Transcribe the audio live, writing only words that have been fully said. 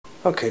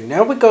Okay,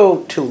 now we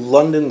go to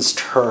London's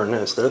turn,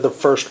 as they're the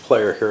first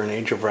player here in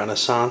Age of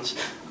Renaissance.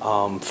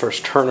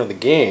 First turn of the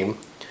game.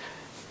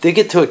 They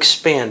get to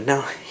expand.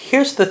 Now,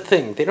 here's the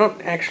thing. They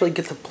don't actually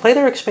get to play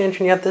their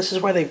expansion yet. This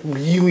is where they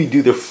really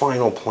do their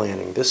final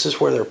planning. This is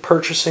where they're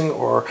purchasing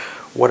or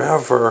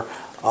whatever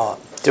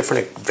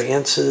different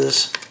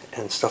advances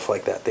and stuff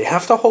like that. They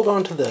have to hold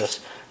on to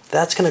this.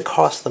 That's going to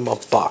cost them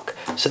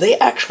 $1. So they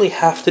actually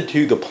have to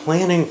do the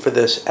planning for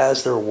this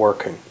as they're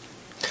working.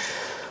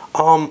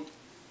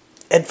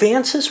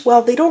 Advances,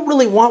 well, they don't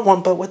really want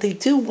one, but what they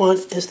do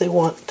want is they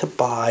want to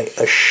buy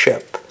a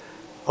ship.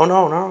 Oh,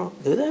 no,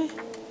 do they?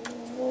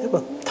 They have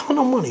a ton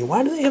of money.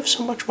 Why do they have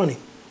so much money?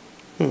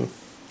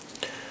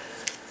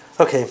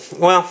 Okay,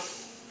 well,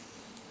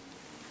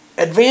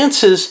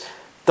 advances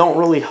don't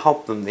really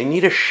help them. They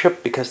need a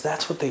ship because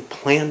that's what they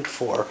planned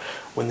for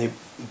when they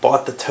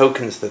bought the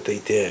tokens that they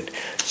did.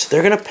 So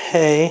they're going to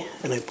pay,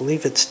 and I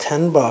believe it's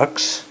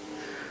 $10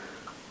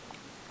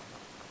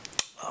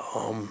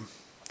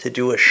 to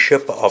do a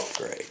ship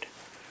upgrade.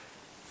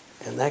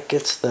 And that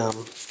gets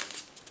them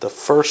the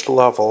first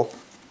level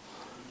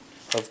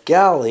of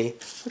galley,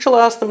 which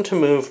allows them to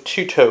move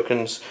 2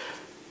 tokens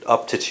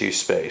up to 2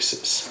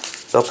 spaces.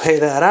 They'll pay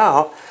that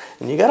out,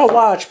 and you gotta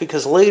watch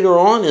because later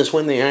on is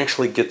when they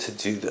actually get to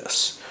do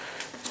this.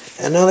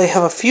 And now they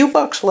have a few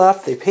bucks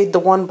left. They paid the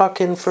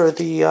 $1 in for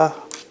the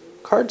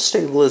card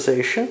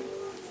stabilization,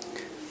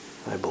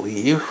 I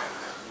believe.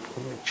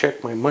 Let me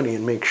check my money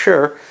and make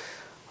sure.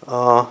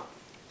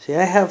 See,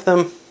 I have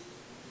them.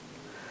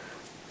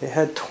 They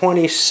had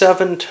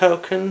 27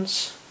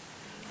 tokens,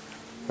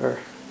 or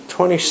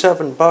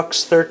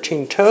 $27,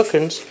 13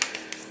 tokens,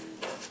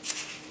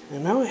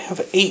 and now I have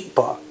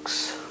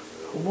 $8.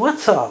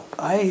 What's up?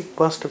 I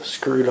must have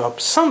screwed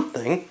up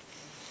something.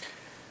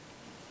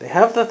 They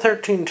have the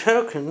 13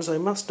 tokens. I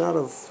must not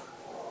have.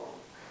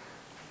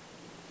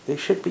 They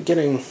should be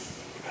getting.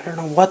 I don't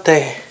know what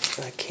they.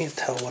 I can't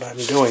tell what I'm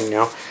doing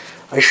now.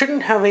 I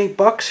shouldn't have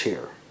 $8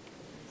 here.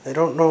 I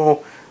don't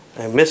know.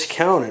 I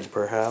miscounted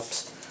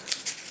perhaps.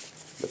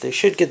 But they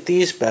should get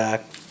these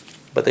back.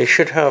 But they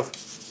should have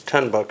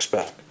 $10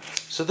 back.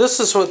 So this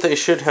is what they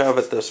should have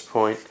at this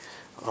point.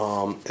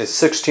 It's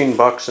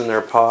 $16 in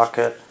their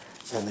pocket,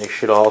 and they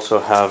should also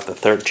have the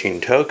 13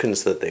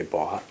 tokens that they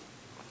bought.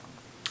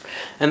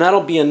 And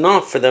that'll be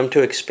enough for them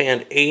to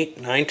expand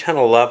 8, 9, 10,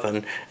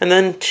 11, and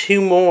then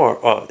 2 more.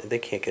 Oh, they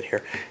can't get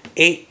here.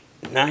 8,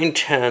 9,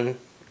 10,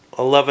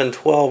 11,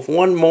 12.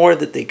 One more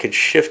that they could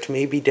shift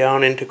maybe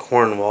down into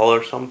Cornwall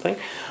or something.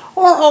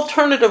 Or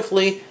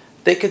alternatively,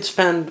 they could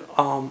spend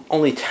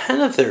only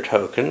 10 of their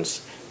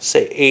tokens,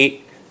 say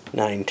 8,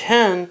 9,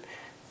 10,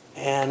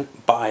 and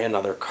buy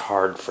another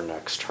card for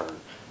next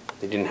turn.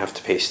 They didn't have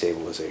to pay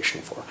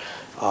stabilization for.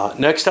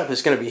 Next up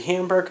is going to be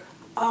Hamburg.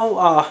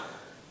 I'll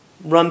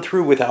run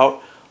through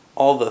without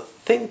all the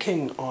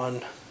thinking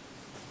on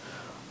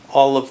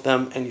all of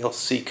them, and you'll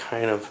see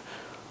kind of,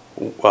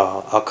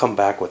 I'll come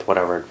back with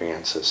whatever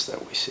advances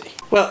that we see.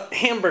 Well,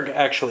 Hamburg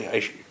actually,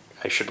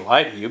 I should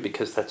lie to you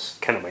because that's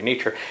kind of my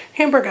nature.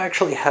 Hamburg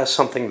actually has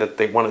something that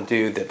they want to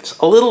do that's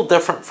a little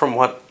different from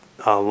what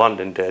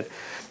London did.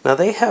 Now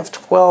they have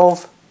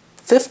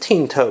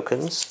 15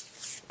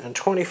 tokens and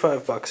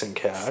 $25 in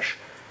cash.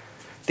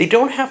 They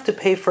don't have to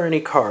pay for any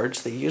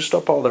cards. They used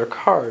up all their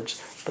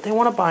cards, but they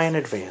want to buy in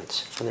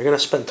advance. And they're going to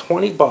spend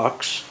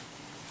 $20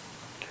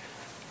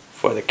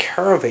 for the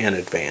caravan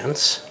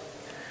advance.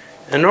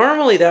 And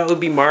normally that would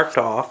be marked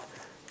off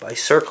by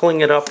circling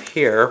it up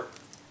here.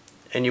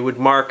 And you would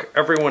mark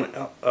everyone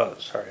else. Oh,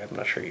 sorry, I'm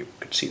not sure you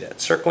could see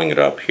that. Circling it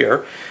up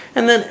here.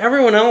 And then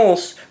everyone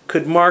else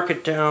could mark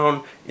it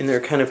down in their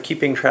kind of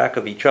keeping track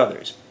of each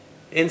other's.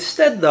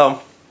 Instead,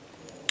 though,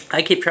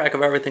 I keep track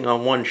of everything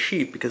on one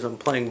sheet because I'm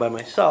playing by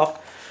myself.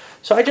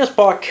 So I just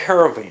bought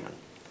Caravan.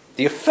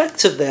 The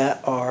effects of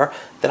that are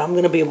that I'm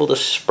going to be able to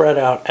spread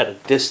out at a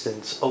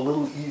distance a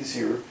little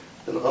easier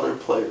than other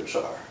players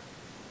are.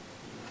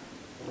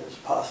 And there's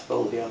a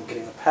possibility I'm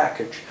getting a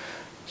package.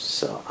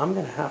 So I'm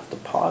going to have to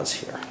pause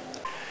here.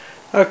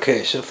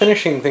 Okay, so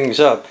finishing things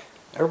up,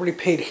 everybody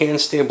paid hand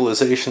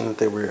stabilization that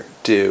they were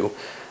due.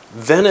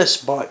 Venice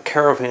bought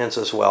caravans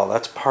as well.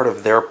 That's part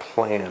of their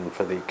plan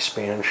for the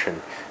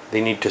expansion.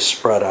 They need to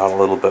spread out a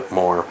little bit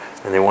more,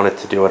 and they wanted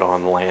to do it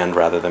on land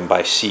rather than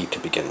by sea to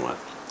begin with.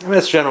 And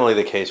that's generally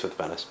the case with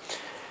Venice.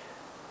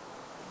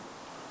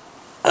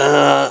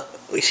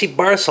 We see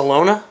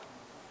Barcelona,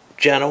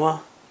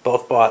 Genoa,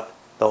 both bought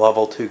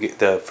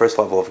the first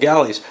level of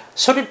galleys.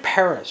 So did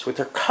Paris. With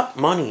their cut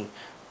money,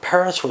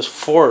 Paris was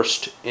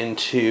forced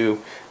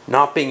into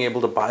not being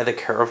able to buy the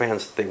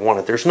caravans that they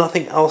wanted. There's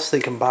nothing else they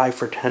can buy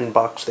for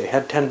 $10. They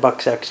had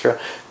 $10 extra.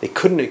 They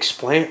couldn't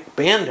expand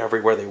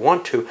everywhere they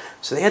want to,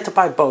 so they had to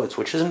buy boats,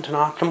 which isn't an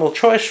optimal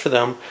choice for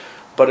them,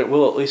 but it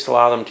will at least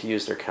allow them to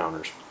use their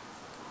counters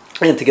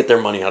and to get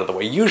their money out of the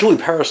way. Usually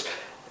Paris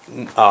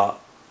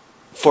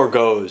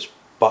forgoes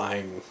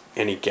buying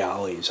any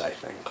galleys, I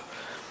think.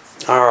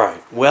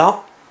 Alright,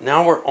 well,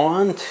 now we're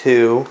on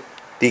to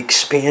the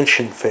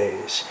expansion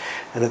phase.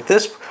 And at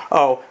this,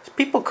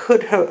 People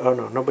could have, oh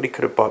no, nobody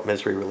could have bought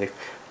Misery Relief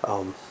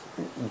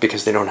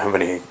because they don't have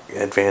any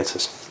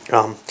advances.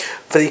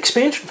 For the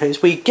expansion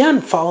phase, we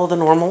again follow the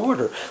normal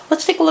order.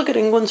 Let's take a look at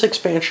England's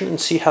expansion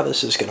and see how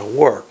this is going to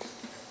work.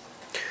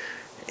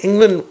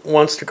 England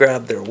wants to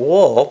grab their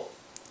wool.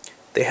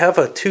 They have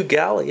a 2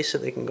 galleys, so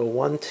they can go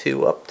 1,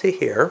 2 up to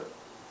here.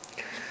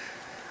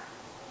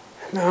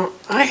 Now,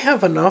 I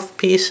have enough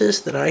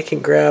pieces that I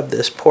can grab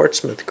this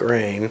Portsmouth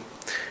grain,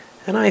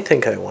 and I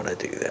think I want to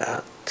do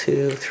that.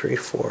 2, 3,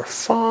 4,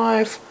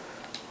 5.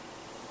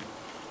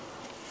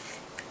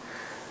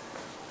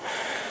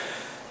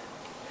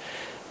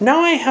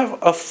 Now I have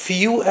a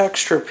few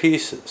extra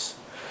pieces.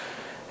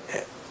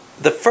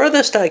 The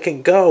furthest I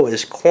can go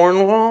is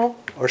Cornwall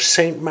or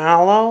St.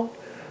 Malo,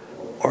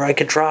 or I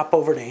could drop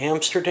over to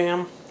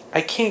Amsterdam.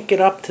 I can't get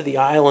up to the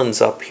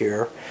islands up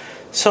here,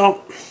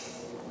 so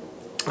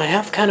I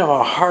have kind of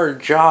a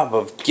hard job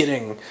of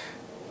getting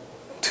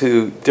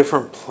to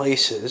different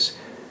places.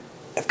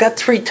 I've got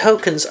 3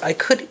 tokens. I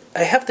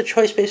have the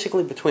choice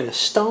basically between a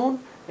stone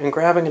and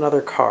grabbing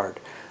another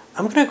card.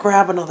 I'm going to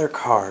grab another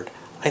card.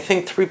 I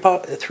think 3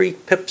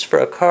 pips for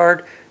a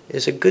card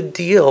is a good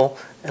deal,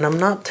 and I'm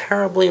not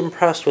terribly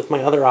impressed with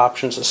my other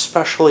options,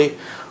 especially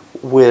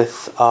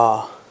with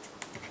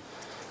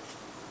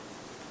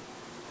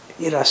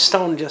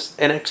stone.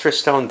 Just an extra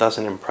stone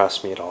doesn't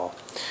impress me at all.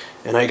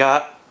 And I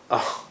got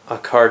a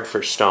card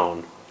for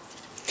stone.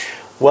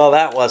 Well,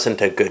 that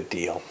wasn't a good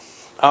deal.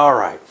 All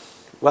right.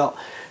 Well,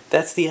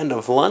 that's the end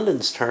of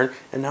London's turn,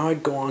 and now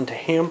I'd go on to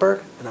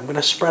Hamburg, and I'm going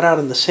to spread out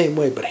in the same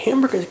way, but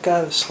Hamburg has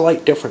got a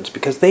slight difference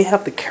because they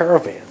have the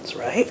caravans,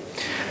 right?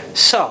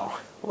 So,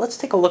 let's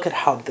take a look at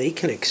how they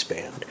can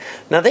expand.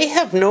 Now, they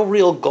have no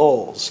real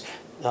goals.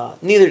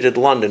 Neither did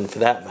London, for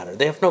that matter.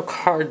 They have no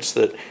cards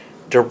that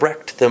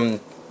direct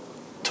them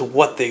to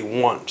what they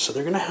want, so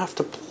they're going to have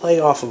to play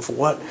off of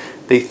what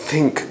they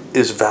think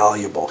is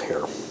valuable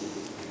here.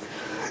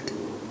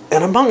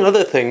 And among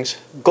other things,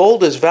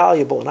 gold is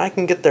valuable, and I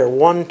can get there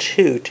 1,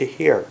 2 to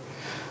here.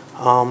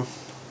 You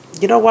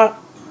know what?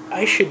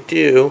 I should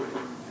do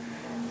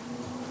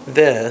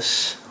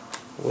this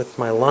with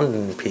my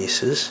London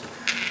pieces.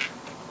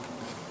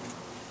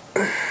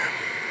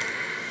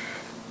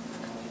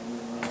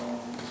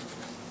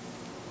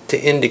 To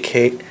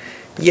indicate,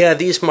 yeah,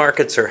 these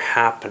markets are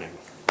happening.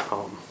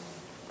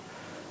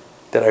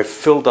 That I've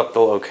filled up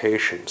the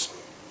locations.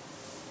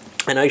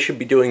 And I should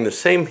be doing the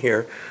same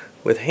here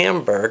with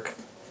Hamburg.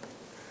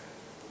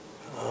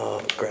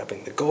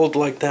 Grabbing the gold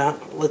like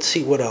that. Let's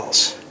see what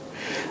else.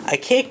 I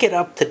can't get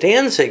up to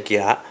Danzig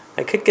yet.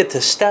 I could get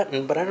to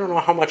Stettin, but I don't know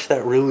how much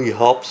that really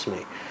helps me.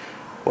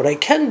 What I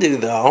can do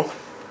though,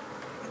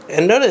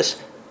 and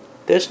notice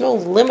there's no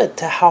limit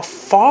to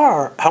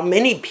how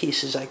many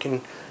pieces I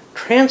can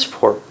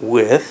transport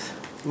with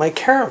my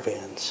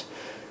caravans.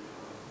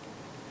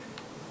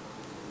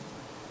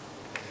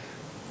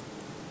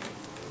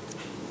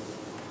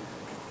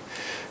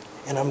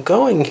 And I'm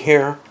going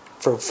here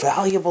for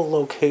valuable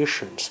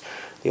locations.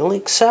 The only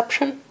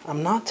exception,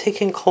 I'm not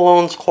taking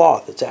Cologne's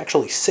cloth. It's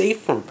actually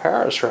safe from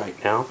Paris right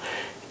now.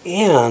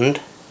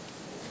 And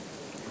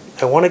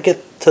I want to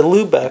get to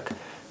Lubeck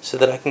so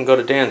that I can go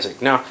to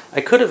Danzig. Now, I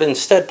could have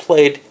instead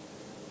played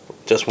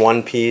just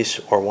 1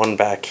 piece or 1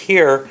 back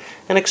here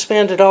and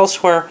expanded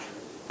elsewhere.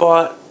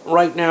 But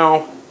right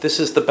now, this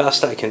is the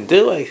best I can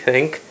do, I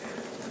think.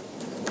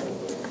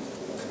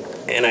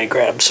 And I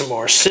grab some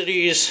more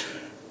cities,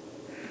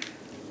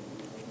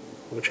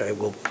 which I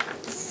will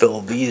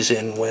fill these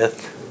in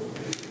with.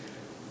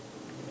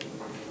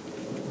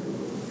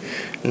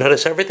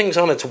 Notice everything's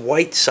on its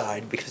white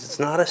side because it's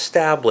not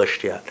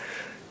established yet.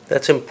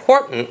 That's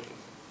important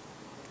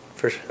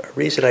for a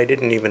reason I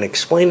didn't even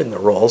explain in the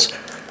rules.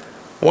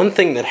 One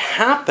thing that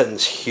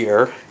happens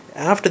here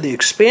after the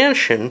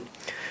expansion,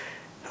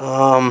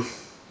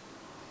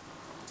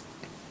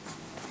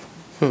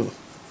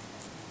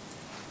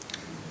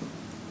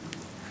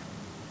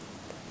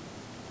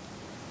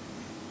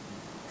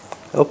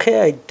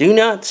 Okay, I do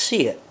not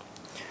see it.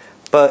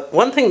 But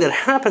one thing that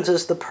happens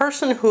is the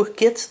person who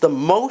gets the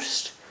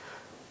most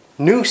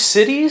new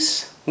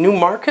cities, new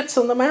markets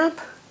on the map,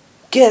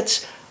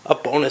 gets a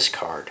bonus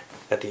card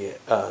at the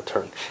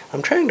turn.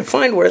 I'm trying to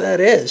find where that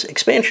is.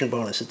 Expansion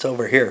bonus, it's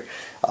over here.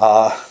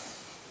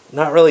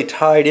 Not really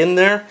tied in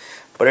there,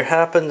 but it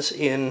happens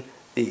in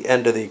the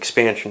end of the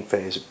expansion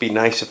phase. It'd be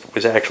nice if it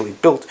was actually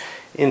built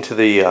into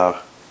the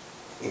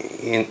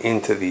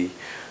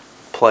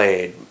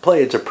Pleiad.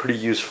 Pleiads are pretty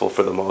useful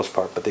for the most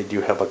part, but they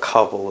do have a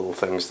couple little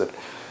things that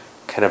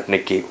kind of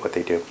negate what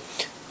they do,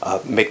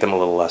 make them a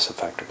little less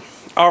effective.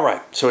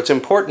 Alright, so it's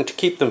important to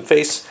keep them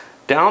face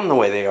down the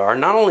way they are,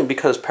 not only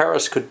because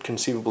Paris could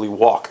conceivably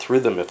walk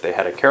through them if they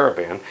had a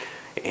caravan,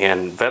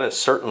 and Venice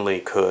certainly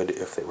could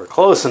if they were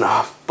close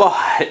enough,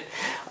 but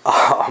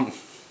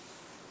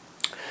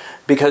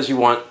because you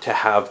want to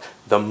have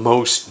the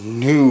most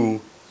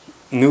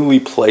newly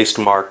placed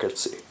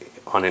markets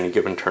on any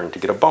given turn to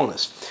get a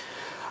bonus.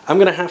 I'm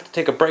going to have to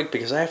take a break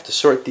because I have to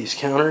sort these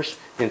counters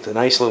into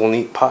nice little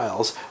neat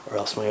piles, or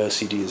else my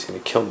OCD is going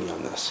to kill me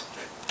on this.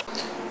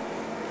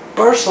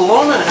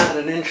 Barcelona had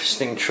an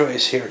interesting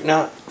choice here.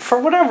 Now, for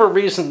whatever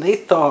reason, they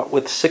thought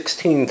with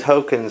 16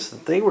 tokens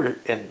that they were,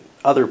 and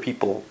other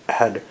people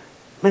had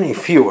many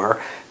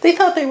fewer, they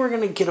thought they were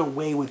going to get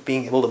away with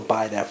being able to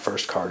buy that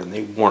first card, and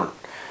they weren't.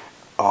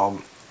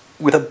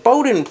 With a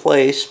boat in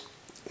place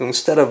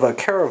instead of a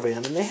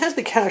caravan, and they had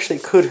the cash, they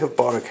could have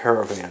bought a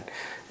caravan,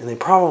 and they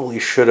probably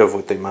should have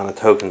with the amount of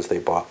tokens they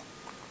bought.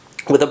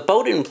 With a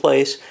boat in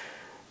place,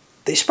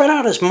 they spread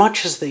out as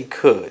much as they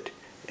could,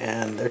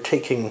 and they're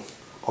taking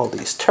all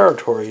these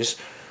territories.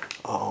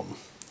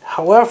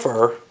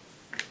 However,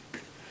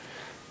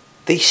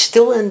 they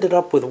still ended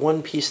up with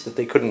one piece that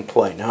they couldn't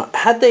play. Now,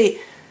 had they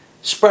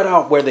spread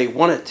out where they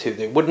wanted to,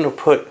 they wouldn't have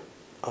put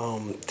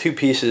two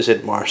pieces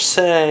at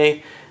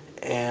Marseille,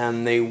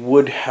 and they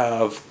would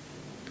have,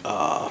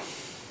 I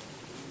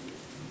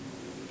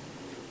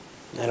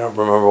don't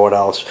remember what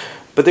else,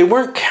 but they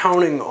weren't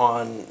counting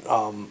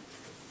on,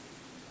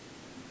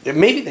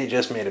 maybe they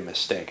just made a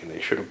mistake and they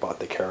should have bought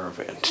the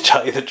caravan, to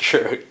tell you the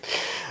truth.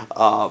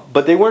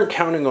 But they weren't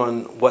counting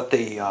on what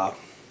they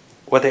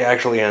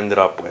actually ended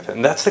up with.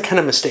 And that's the kind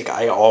of mistake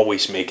I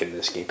always make in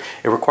this game.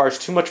 It requires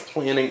too much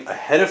planning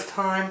ahead of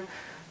time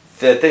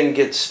that then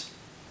gets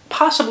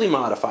possibly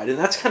modified, and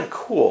that's kind of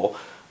cool.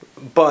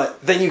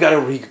 But then you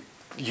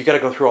gotta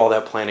go through all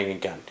that planning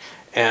again.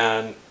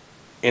 And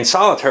in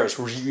Solitaire, it's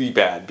really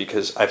bad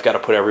because I've got to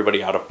put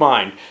everybody out of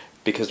mind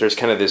because there's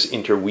kind of this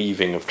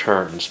interweaving of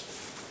turns.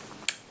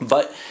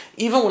 But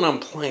even when I'm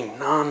playing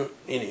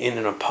in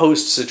an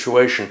opposed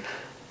situation,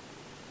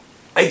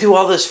 I do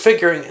all this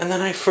figuring and then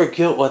I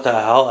forget what the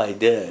hell I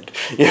did,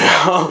 you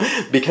know?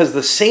 Because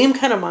the same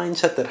kind of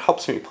mindset that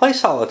helps me play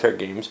solitaire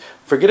games,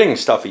 forgetting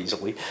stuff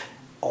easily,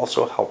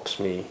 also helps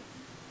me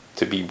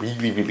to be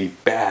really, really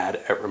bad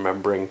at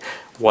remembering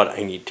what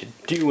I need to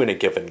do in a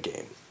given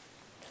game.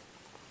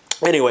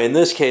 Anyway, in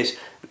this case,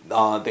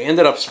 they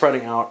ended up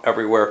spreading out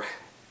everywhere.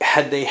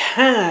 Had they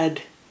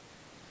had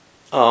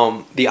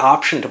the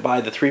option to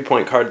buy the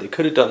 3-point card, they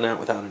could have done that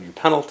without any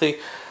penalty.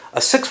 A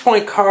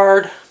 6-point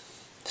card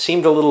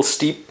seemed a little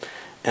steep,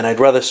 and I'd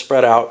rather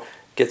spread out,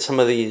 get some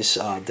of these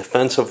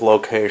defensive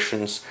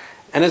locations,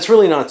 and it's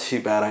really not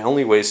too bad. I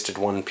only wasted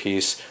one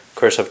piece. Of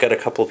course, I've got a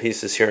couple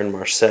pieces here in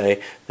Marseille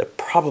that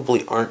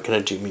probably aren't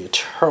going to do me a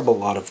terrible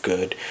lot of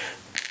good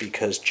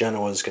because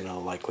Genoa is going to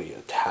likely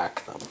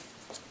attack them.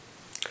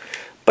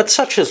 But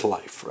such is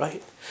life,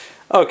 right?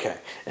 Okay,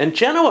 and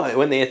Genoa,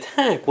 when they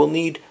attack, will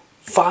need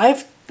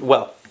 5,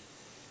 well,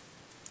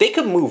 they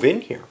could move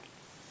in here.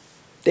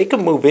 They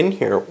could move in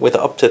here with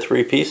up to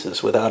 3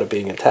 pieces without it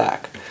being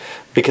attacked,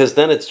 because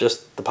then it's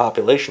just the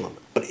population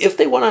limit. But if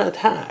they want to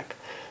attack,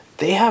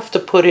 they have to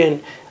put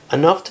in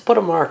enough to put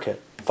a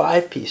market,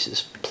 5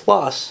 pieces,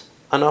 plus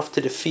enough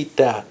to defeat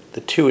that,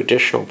 the 2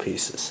 additional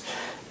pieces,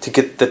 to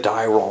get the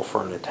die roll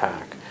for an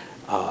attack.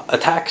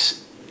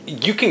 Attacks,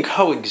 you can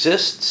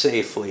coexist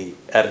safely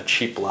at a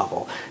cheap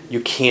level.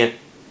 You can't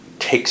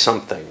take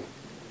something.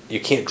 You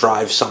can't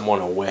drive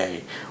someone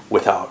away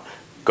without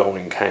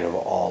going kind of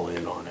all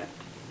in on it.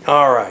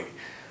 All right.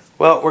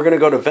 Well, we're going to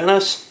go to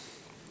Venice.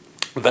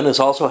 Venice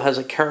also has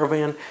a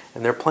caravan,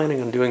 and they're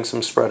planning on doing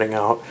some spreading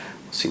out.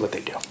 We'll see what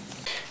they do.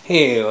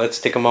 Hey, let's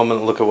take a moment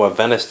and look at what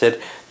Venice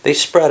did. They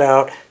spread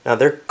out. Now,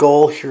 their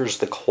goal here is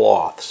the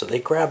cloth. So they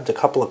grabbed a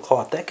couple of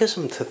cloth. That gives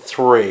them to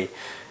 3.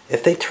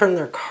 If they turn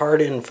their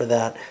card in for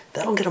that,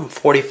 that'll get them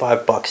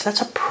 45 bucks.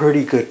 That's a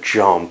pretty good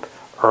jump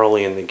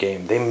early in the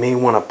game. They may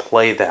want to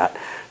play that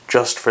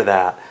just for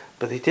that.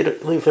 But they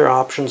did leave their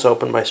options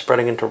open by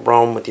spreading into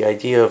Rome with the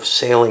idea of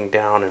sailing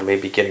down and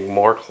maybe getting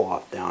more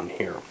cloth down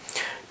here.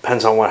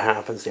 Depends on what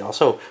happens. They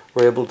also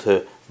were able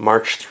to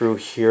march through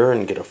here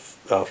and get a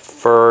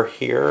fur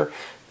here.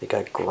 They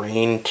got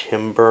grain,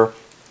 timber.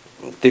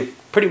 They've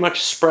pretty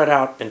much spread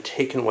out and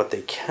taken what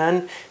they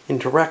can in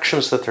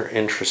directions that they're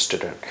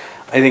interested in.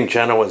 I think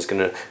Genoa is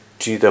going to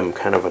do them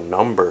kind of a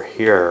number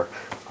here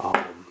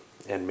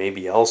and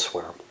maybe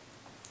elsewhere.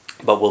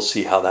 But we'll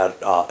see how that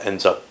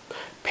ends up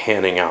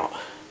panning out.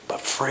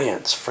 But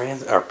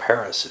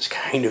Paris is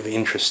kind of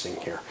interesting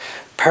here.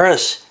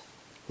 Paris,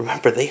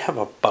 remember, they have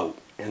a boat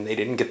and they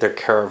didn't get their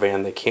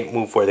caravan. They can't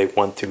move where they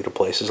want to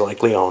places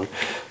like Lyon.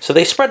 So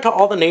they spread to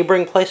all the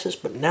neighboring places,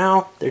 but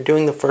now they're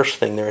doing the first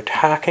thing. They're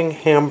attacking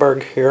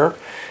Hamburg here,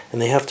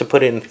 and they have to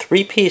put in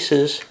 3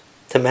 pieces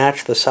to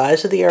match the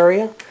size of the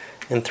area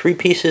and 3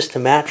 pieces to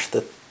match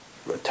the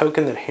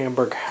token that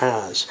Hamburg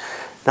has.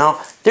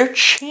 Now, their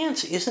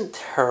chance isn't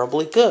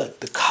terribly good.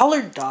 The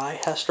colored die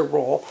has to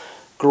roll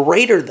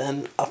greater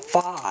than a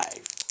 5,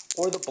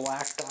 or the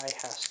black die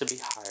has to be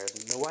higher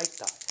than the white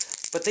die.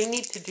 But they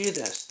need to do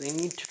this. They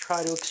need to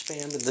try to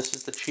expand, and this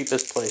is the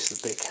cheapest place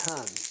that they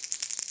can.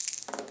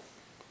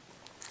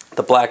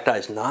 The black die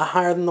is not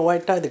higher than the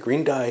white die. The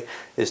green die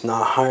is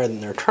not higher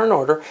than their turn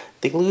order.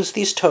 They lose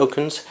these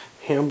tokens.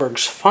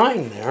 Hamburg's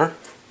fine there.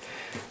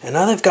 And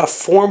now they've got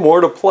 4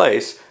 more to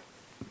place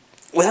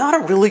without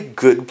a really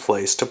good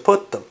place to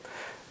put them.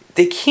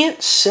 They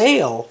can't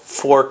sail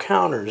 4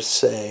 counters,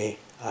 say,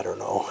 I don't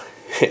know,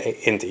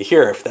 into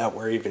here, if that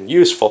were even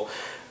useful,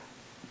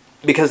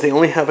 because they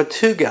only have a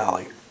 2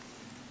 galley.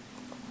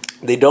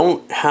 They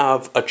don't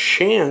have a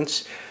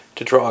chance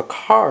to draw a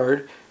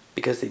card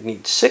because they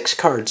need 6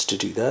 cards to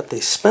do that. They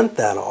spent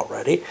that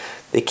already.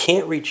 They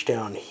can't reach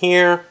down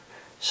here.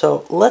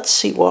 So let's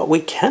see what we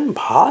can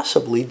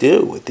possibly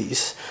do with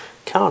these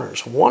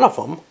counters. One of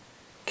them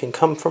can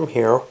come from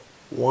here.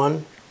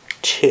 1,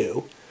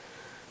 2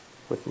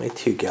 with my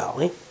 2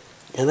 galley.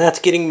 And that's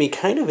getting me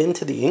kind of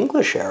into the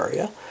English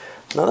area.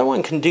 Another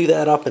one can do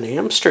that up in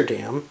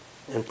Amsterdam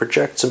and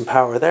project some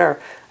power there.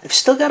 I've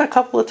still got a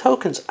couple of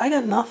tokens. I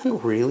got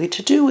nothing really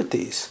to do with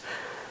these.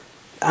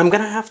 I'm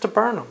going to have to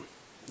burn them.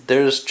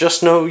 There's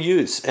just no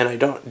use, and I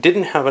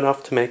didn't have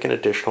enough to make an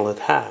additional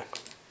attack.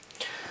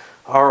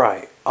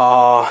 Alright,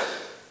 I'll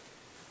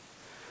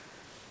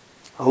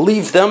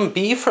leave them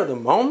be for the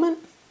moment.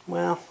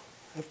 Well,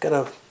 I've got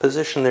to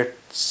position their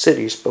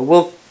cities, but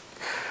we'll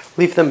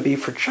leave them be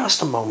for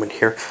just a moment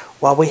here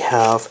while we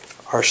have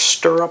our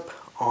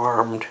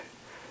stirrup-armed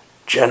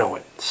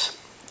Genoans.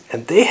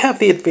 And they have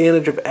the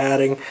advantage of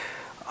adding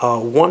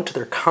 1 to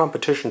their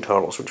competition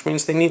totals, which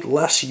means they need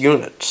less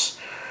units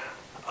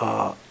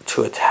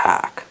to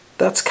attack.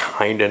 That's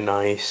kind of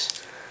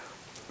nice.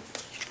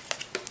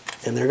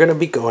 And they're going to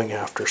be going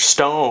after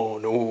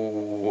stone.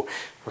 Ooh,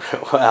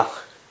 well,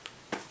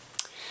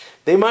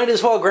 they might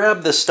as well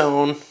grab the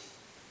stone.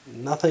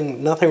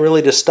 Nothing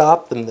really to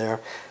stop them there.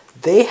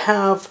 They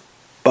have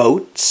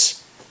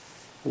boats,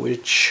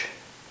 which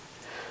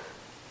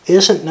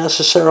isn't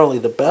necessarily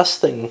the best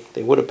thing.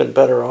 They would have been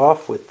better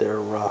off with their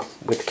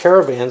with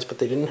caravans, but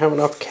they didn't have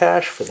enough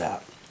cash for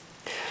that.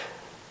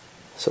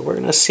 So we're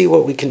going to see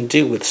what we can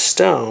do with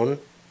stone.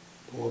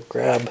 We'll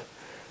grab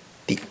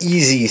the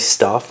easy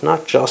stuff,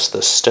 not just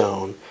the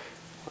stone.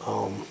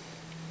 I'm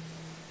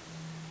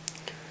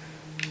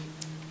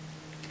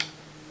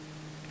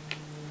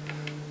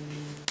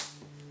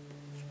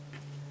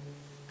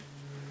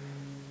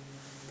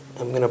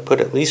going to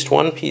put at least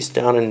 1 piece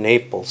down in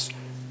Naples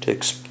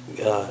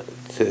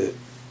to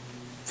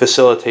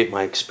facilitate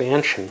my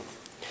expansion.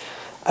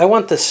 I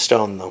want this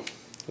stone though.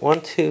 1,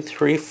 2,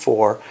 3,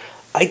 4.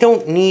 I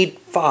don't need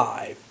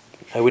 5.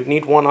 I would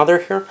need 1 other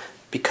here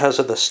because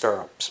of the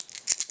stirrups.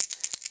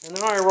 And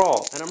now I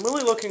roll. And I'm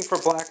really looking for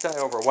black die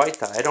over white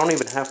die. I don't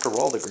even have to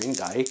roll the green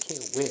die. You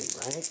can't win,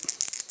 right?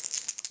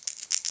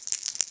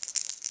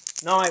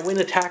 No, I win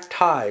attack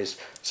ties.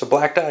 So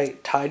black die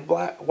tied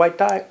white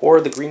die,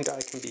 or the green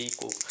die can be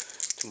equal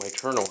to my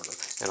turn order,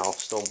 and I'll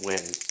still win.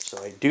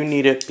 So I do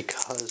need it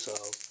because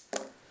of...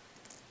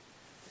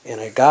 And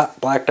I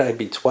got black die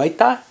beats white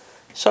die,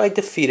 so I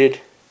defeated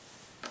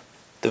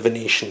the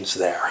Venetians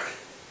there.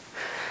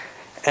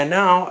 And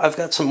now I've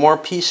got some more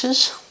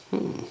pieces.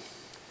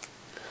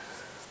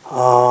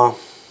 I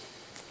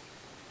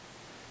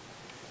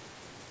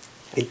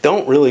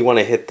don't really want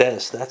to hit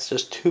this. That's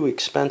just too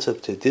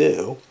expensive to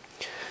do.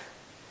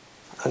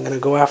 I'm going to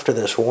go after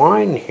this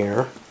wine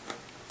here.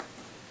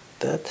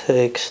 That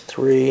takes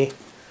 3,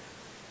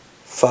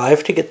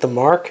 5 to get the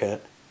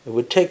market. It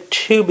would take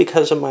 2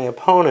 because of my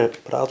opponent,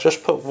 but I'll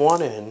just put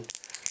 1 in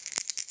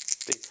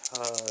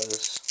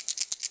because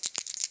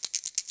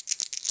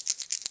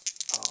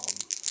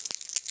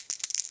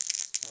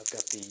I've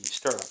got the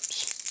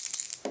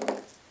stirrups.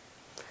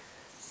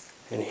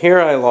 And here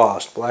I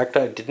lost. Black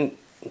die didn't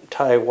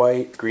tie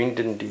white, green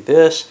didn't do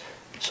this,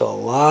 so a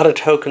lot of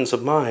tokens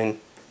of mine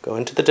go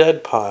into the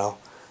dead pile,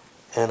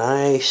 and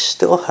I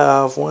still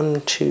have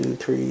 1, 2,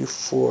 3,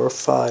 4,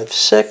 5,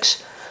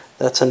 6.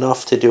 That's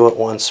enough to do it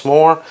once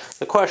more.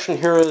 The question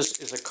here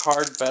is a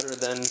card better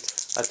than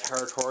a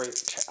territory?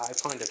 I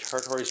find a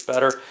territory is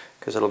better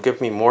because it'll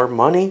give me more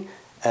money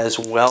as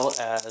well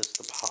as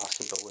the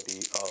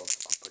possibility of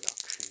a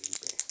production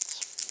advance.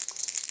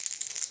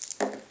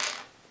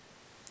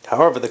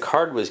 However, the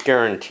card was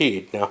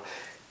guaranteed. Now,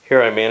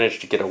 here I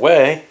managed to get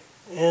away,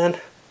 and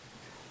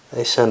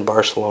they send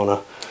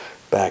Barcelona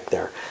back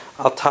there.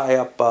 I'll tie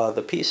up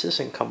the pieces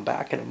and come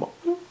back in a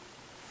moment.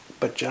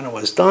 But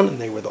Genoa's done, and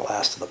they were the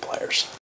last of the players.